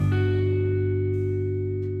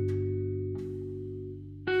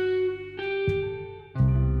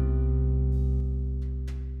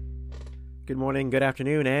Good morning, good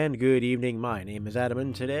afternoon, and good evening. My name is Adam,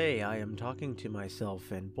 and today I am talking to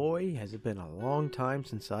myself, and boy, has it been a long time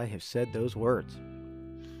since I have said those words.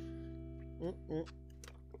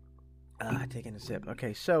 Taking a sip.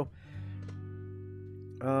 Okay, so,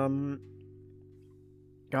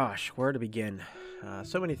 gosh, where to begin?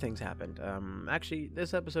 So many things happened. Actually,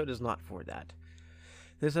 this episode is not for that.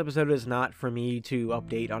 This episode is not for me to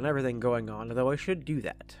update on everything going on, although I should do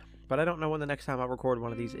that. But I don't know when the next time I'll record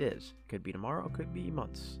one of these is. Could be tomorrow, could be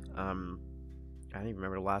months. I don't even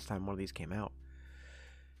remember the last time one of these came out.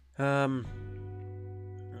 But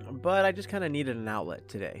I just kind of needed an outlet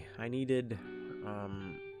today. I needed,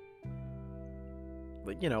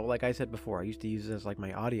 like I said before, I used to use this as like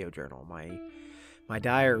my audio journal, my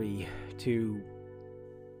diary to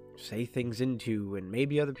say things into, and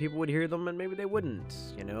maybe other people would hear them and maybe they wouldn't,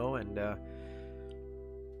 and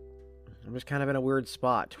I'm just kind of in a weird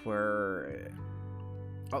spot where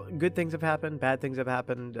good things have happened, bad things have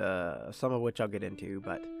happened, some of which I'll get into,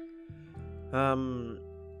 but I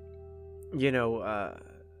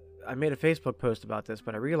made a Facebook post about this,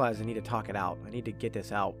 but I realized I need to talk it out. I need to get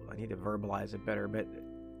this out. I need to verbalize it better, but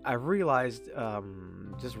I realized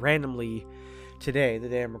just randomly today, the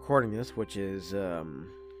day I'm recording this, which is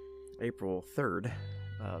April 3rd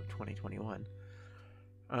of 2021.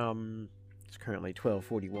 It's currently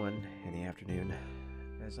 12:41 in the afternoon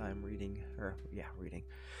as I'm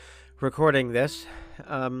recording this.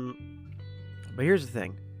 But here's the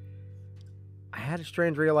thing. I had a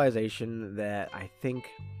strange realization that I think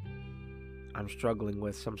I'm struggling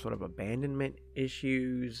with some sort of abandonment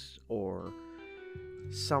issues or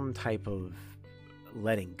some type of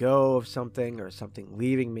letting go of something or something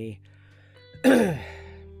leaving me.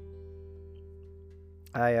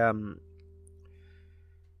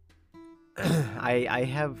 I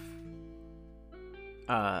have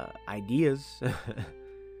ideas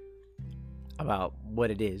about what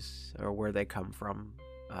it is or where they come from,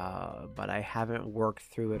 but I haven't worked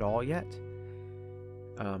through it all yet.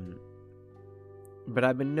 But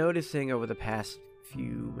I've been noticing over the past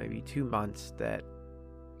maybe 2 months that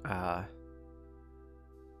I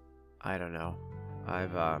don't know.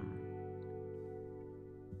 I've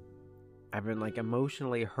been like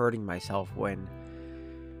emotionally hurting myself when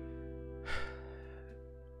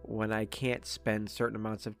I can't spend certain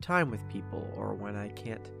amounts of time with people, or when I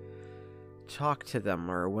can't talk to them,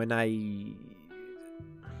 or when I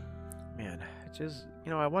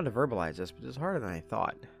wanted to verbalize this, but it's harder than I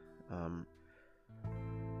thought.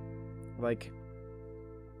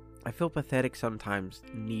 I feel pathetic sometimes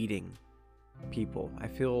needing people. I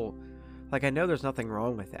feel like I know there's nothing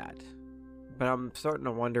wrong with that, but I'm starting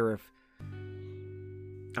to wonder if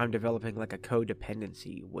I'm developing like a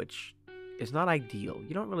codependency, which is not ideal.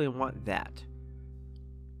 You don't really want that.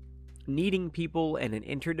 Needing people in an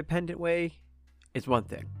interdependent way is one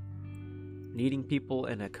thing. Needing people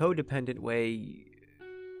in a codependent way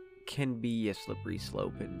can be a slippery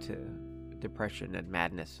slope into depression and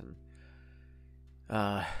madness and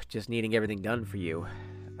just needing everything done for you.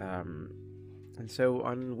 And so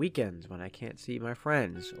on weekends when I can't see my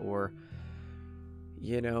friends, or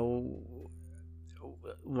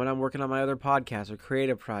when I'm working on my other podcasts or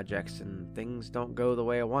creative projects and things don't go the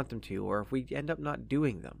way I want them to, or if we end up not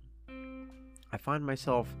doing them, I find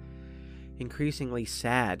myself increasingly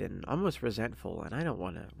sad and almost resentful, and I don't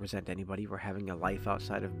want to resent anybody for having a life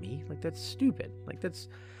outside of me. Like, that's stupid. Like, that's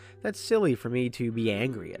silly for me to be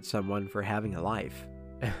angry at someone for having a life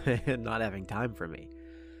and not having time for me.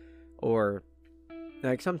 Or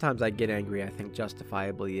like, sometimes I get angry, I think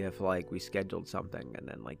justifiably, if like we scheduled something and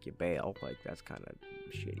then like you bail. Like, that's kind of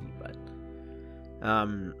shitty, but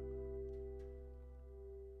I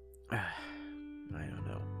don't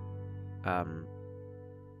know.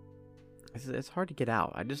 It's hard to get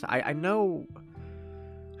out. I know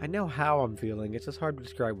how I'm feeling. It's just hard to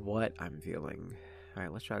describe what I'm feeling. All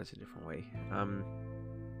right, let's try this a different way.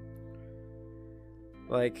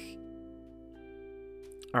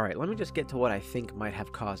 All right, let me just get to what I think might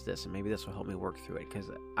have caused this, and maybe this will help me work through it, because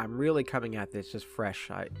I'm really coming at this just fresh.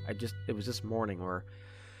 It was this morning where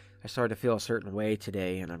I started to feel a certain way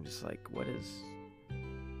today, and I'm just like, what is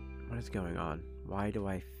going on? Why do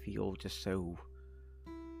I feel just so...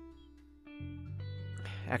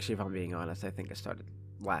 Actually, if I'm being honest, I think it started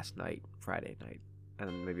last night, Friday night,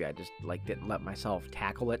 and maybe I just like didn't let myself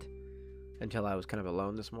tackle it until I was kind of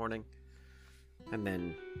alone this morning, and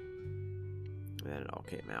then it all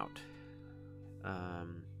came out. I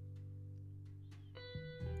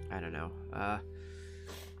don't know.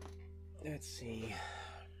 Let's see.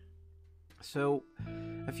 So,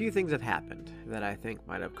 a few things have happened that I think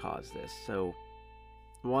might have caused this. So,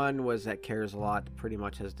 one was that Cares a Lot pretty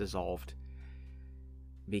much has dissolved.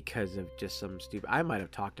 because of just some stupid... I might have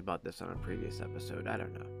talked about this on a previous episode. I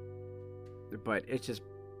don't know. But it's just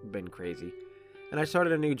been crazy. And I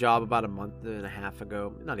started a new job about a month and a half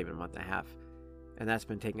ago. Not even a month and a half. And that's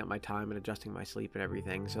been taking up my time and adjusting my sleep and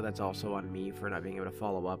everything. So that's also on me for not being able to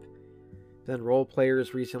follow up. Then role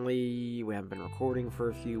players recently, we haven't been recording for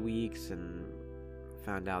a few weeks, and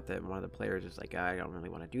found out that one of the players is like, I don't really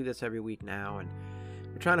want to do this every week now, and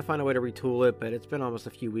we're trying to find a way to retool it, but it's been almost a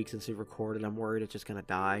few weeks since we recorded. I'm worried it's just going to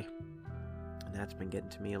die, and that's been getting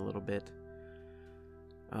to me a little bit.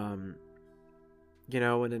 And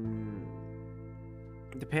then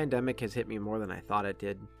the pandemic has hit me more than I thought it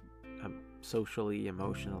did, socially,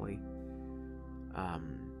 emotionally.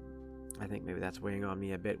 I think maybe that's weighing on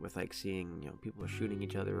me a bit with like seeing, people shooting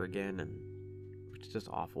each other again, and which is just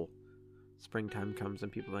awful. Springtime comes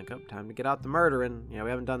and people think, time to get out the murdering. We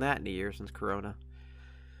haven't done that in a year since Corona.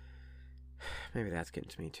 Maybe that's getting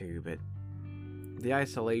to me too, but the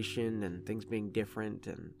isolation and things being different,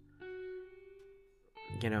 and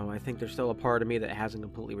I think there's still a part of me that hasn't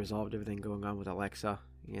completely resolved everything going on with Alexa.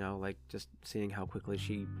 Like just seeing how quickly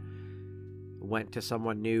she went to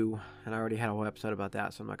someone new, and I already had a whole episode about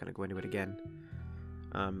that, so I'm not going to go into it again.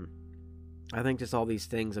 I think just all these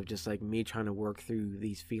things of just like me trying to work through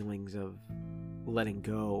these feelings of letting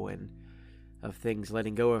go, and of things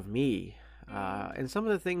letting go of me, and some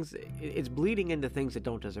of the things, it's bleeding into things that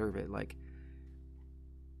don't deserve it, like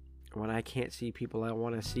when I can't see people I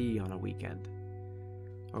want to see on a weekend,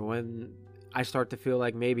 or when I start to feel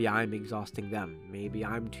like maybe I'm exhausting them, maybe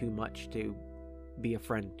I'm too much to be a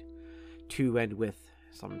friend to and with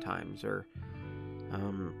sometimes, or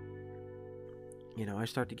I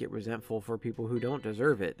start to get resentful for people who don't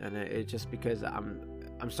deserve it, and it's just because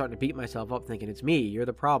I'm starting to beat myself up thinking it's me, you're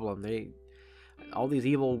the problem. All these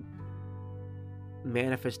evil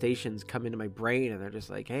manifestations come into my brain, and they're just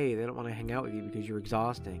like, hey, they don't want to hang out with you because you're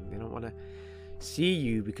exhausting, they don't want to see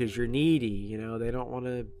you because you're needy, they don't want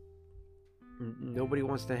to, nobody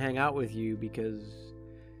wants to hang out with you because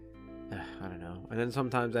I don't know. And then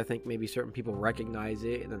sometimes I think maybe certain people recognize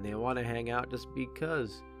it, and then they want to hang out just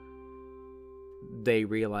because they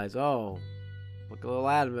realize, oh, look at little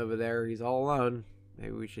Adam over there, he's all alone,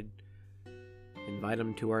 maybe we should invite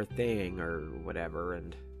him to our thing or whatever,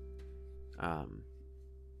 and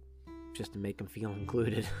just to make him feel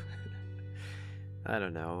included. I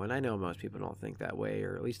don't know, and I know most people don't think that way,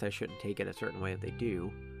 or at least I shouldn't take it a certain way if they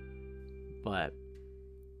do, but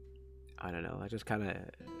I don't know, I just kind of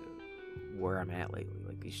where I'm at lately,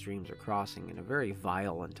 like these streams are crossing in a very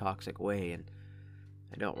vile and toxic way, and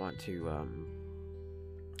I don't want to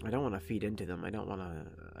feed into them. I don't want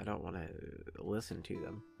to listen to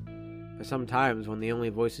them. But sometimes when the only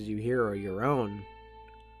voices you hear are your own,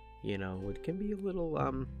 it can be a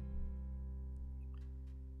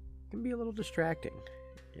little distracting.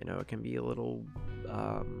 It can be a little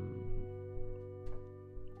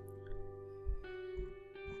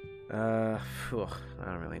I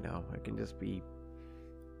don't really know. It can just be,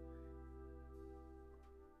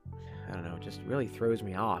 I don't know, it just really throws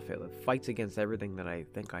me off. It fights against everything that I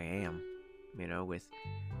think I am, with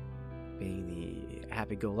being the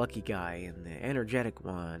happy-go-lucky guy, and the energetic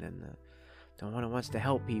one, and the one who wants to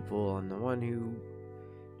help people, and the one who,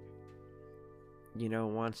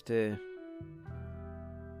 wants to,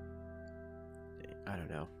 I don't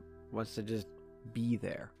know, wants to just be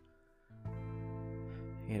there.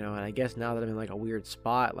 And I guess now that I'm in like a weird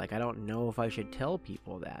spot, like I don't know if I should tell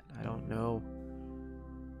people that. I don't know.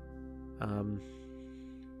 I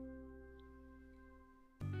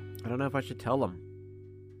don't know if I should tell them.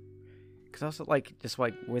 Because also, like, just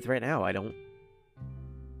like with right now, I don't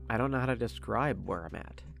know how to describe where I'm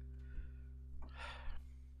at.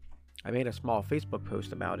 I made a small Facebook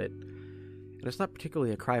post about it, and it's not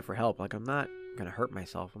particularly a cry for help. Like, I'm not going to hurt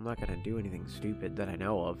myself. I'm not going to do anything stupid that I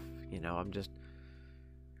know of. I'm just...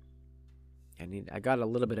 I got a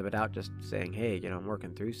little bit of it out just saying, hey, I'm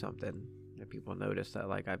working through something. And people notice that,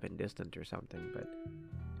 like, I've been distant or something, but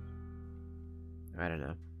I don't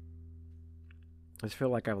know. I just feel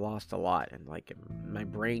like I've lost a lot, and, like, my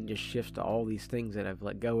brain just shifts to all these things that I've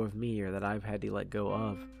let go of me, or that I've had to let go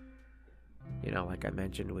of. Like I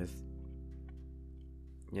mentioned with,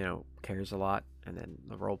 cares a lot, and then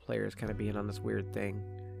the role players kind of being on this weird thing,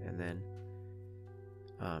 and then,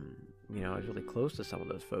 I was really close to some of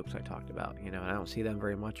those folks I talked about, and I don't see them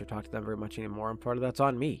very much or talk to them very much anymore, and part of that's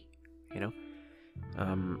on me, and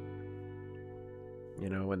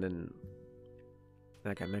then,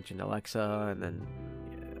 like I mentioned, Alexa, and then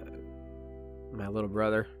my little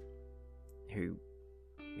brother, who,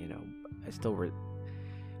 I still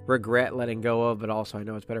regret letting go of, but also I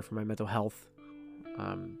know it's better for my mental health.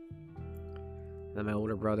 Then my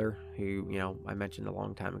older brother, who, I mentioned a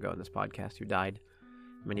long time ago in this podcast, who died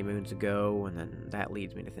many moons ago, and then that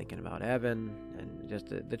leads me to thinking about Evan, and just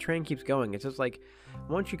the train keeps going. It's just like,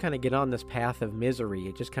 once you kind of get on this path of misery,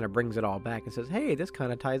 it just kind of brings it all back and says, hey, this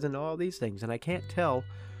kind of ties into all these things, and I can't tell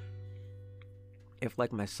if,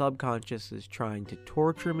 like, my subconscious is trying to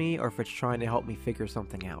torture me, or if it's trying to help me figure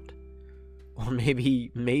something out. Or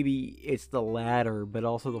maybe it's the latter, but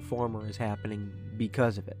also the former is happening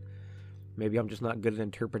because of it. Maybe I'm just not good at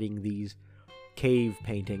interpreting these cave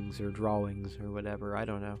paintings or drawings or whatever. I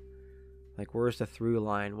don't know. Like, where's the through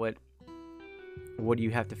line? What do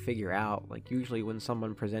you have to figure out? Like, usually when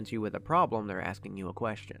someone presents you with a problem, they're asking you a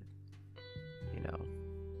question.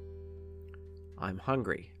 I'm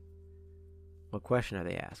hungry. What question are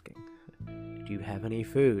they asking? Do you have any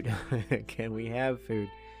food? Can we have food?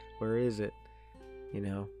 Where is it?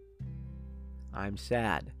 I'm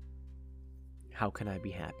sad. How can I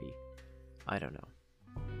be happy? I don't know.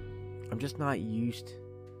 I'm just not used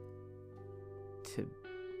to,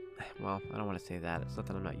 well, I don't want to say that. It's not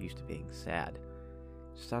that I'm not used to being sad.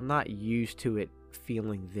 It's just I'm not used to it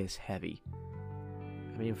feeling this heavy.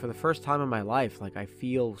 I mean, for the first time in my life, like, I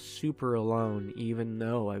feel super alone, even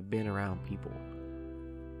though I've been around people.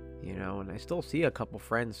 And I still see a couple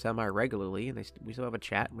friends semi-regularly, and we still have a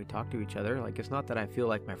chat, and we talk to each other. Like, it's not that I feel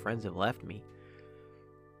like my friends have left me.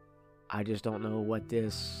 I just don't know what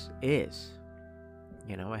this is.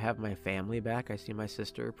 I have my family back. I see my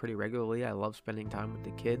sister pretty regularly. I love spending time with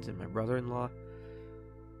the kids and my brother-in-law.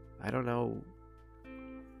 I don't know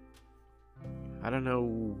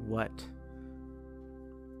what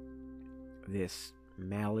this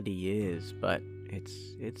malady is, but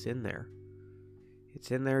it's in there. It's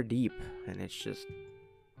in there deep, and it's just,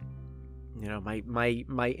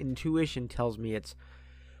 my intuition tells me it's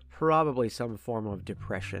probably some form of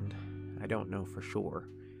depression. I don't know for sure.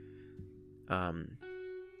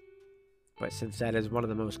 But since that is one of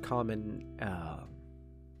the most common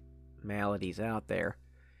maladies out there,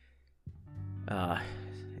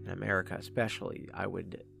 in America especially, I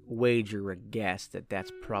would wager a guess that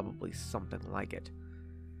that's probably something like it.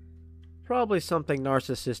 Probably something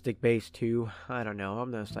narcissistic based too. I don't know.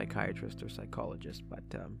 I'm no psychiatrist or psychologist, but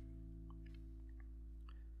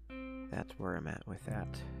that's where I'm at with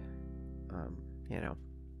that.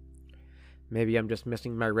 Maybe I'm just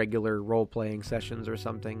missing my regular role-playing sessions or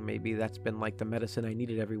something. Maybe that's been like the medicine I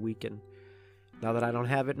needed every week, and now that I don't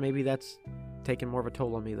have it, maybe that's taken more of a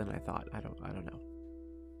toll on me than I thought. I don't know.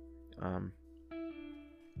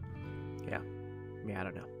 Yeah, I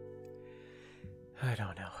don't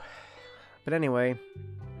know. But anyway,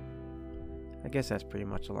 I guess that's pretty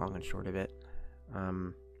much the long and short of it.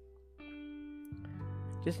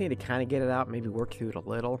 Just need to kind of get it out, maybe work through it a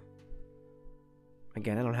little.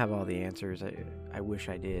 Again, I don't have all the answers. I wish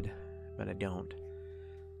I did, but I don't.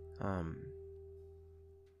 And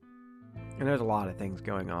there's a lot of things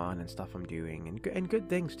going on and stuff I'm doing, and good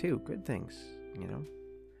things too. Good things,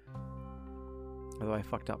 Although I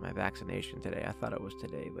fucked up my vaccination today. I thought it was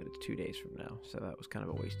today, but it's 2 days from now, so that was kind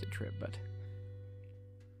of a wasted trip. But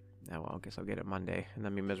oh well, I guess I'll get it Monday, and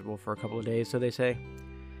then be miserable for a couple of days, so they say.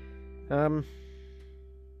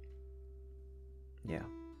 Yeah.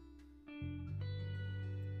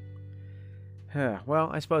 Well,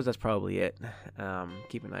 I suppose that's probably it.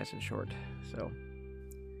 Keep it nice and short. So,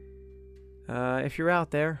 if you're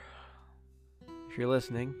out there, if you're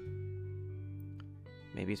listening,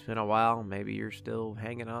 maybe it's been a while, maybe you're still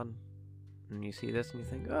hanging on, and you see this and you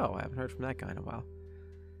think, oh, I haven't heard from that guy in a while.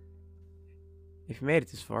 If you made it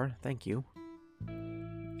this far, thank you.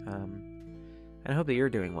 And I hope that you're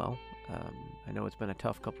doing well. I know it's been a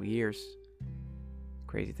tough couple years.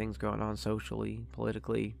 Crazy things going on socially,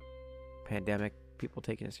 politically, pandemic, people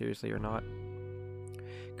taking it seriously or not.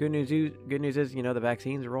 Good news is, the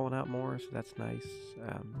vaccines are rolling out more, so that's nice.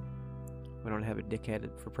 We don't have a dickhead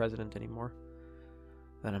for president anymore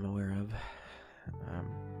that I'm aware of.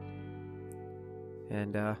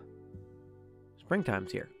 And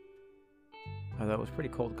springtime's here. Although it was pretty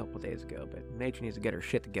cold a couple of days ago, but nature needs to get her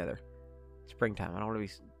shit together. Springtime. I don't want to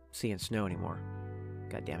be seeing snow anymore.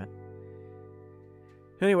 God damn it.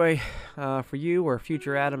 Anyway, for you or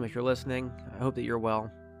future Adam, if you're listening, I hope that you're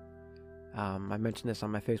well. I mentioned this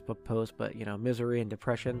on my Facebook post, but, misery and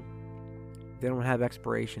depression, they don't have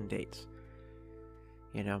expiration dates.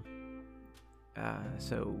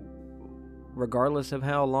 So regardless of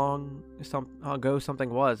how long ago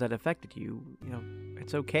something was that affected you,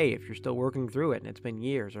 it's okay if you're still working through it and it's been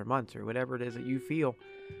years or months or whatever it is that you feel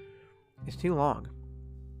is too long.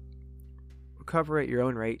 Recover at your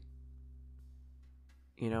own rate.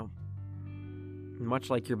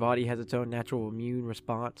 Much like your body has its own natural immune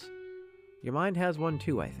response, your mind has one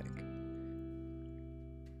too, I think.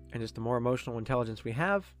 And just the more emotional intelligence we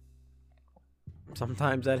have,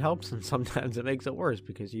 sometimes that helps and sometimes it makes it worse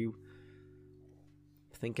because you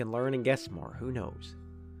think and learn and guess more. Who knows?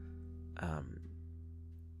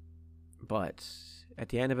 But at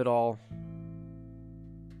the end of it all,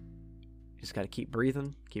 you just got to keep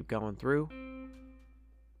breathing, keep going through.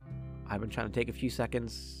 I've been trying to take a few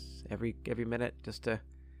seconds every minute just to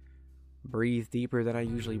breathe deeper than I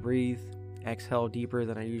usually breathe, exhale deeper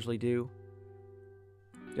than I usually do.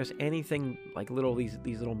 Just anything like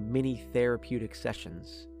these little mini therapeutic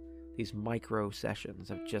sessions, these micro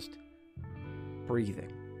sessions of just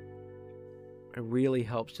breathing. It really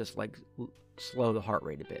helps just like slow the heart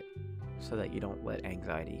rate a bit so that you don't let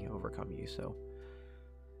anxiety overcome you. So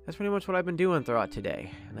that's pretty much what I've been doing throughout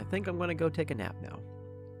today. And I think I'm going to go take a nap now.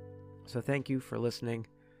 So thank you for listening,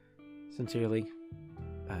 sincerely.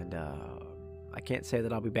 And I can't say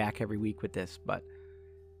that I'll be back every week with this, but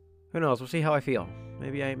who knows? We'll see how I feel.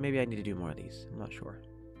 Maybe I need to do more of these. I'm not sure.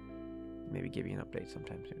 Maybe give you an update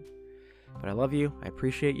sometime soon. But I love you. I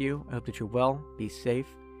appreciate you. I hope that you're well. Be safe.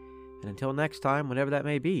 And until next time, whenever that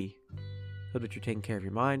may be, hope that you're taking care of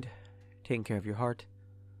your mind, taking care of your heart,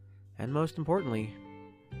 and most importantly,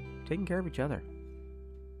 taking care of each other.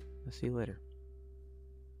 I'll see you later.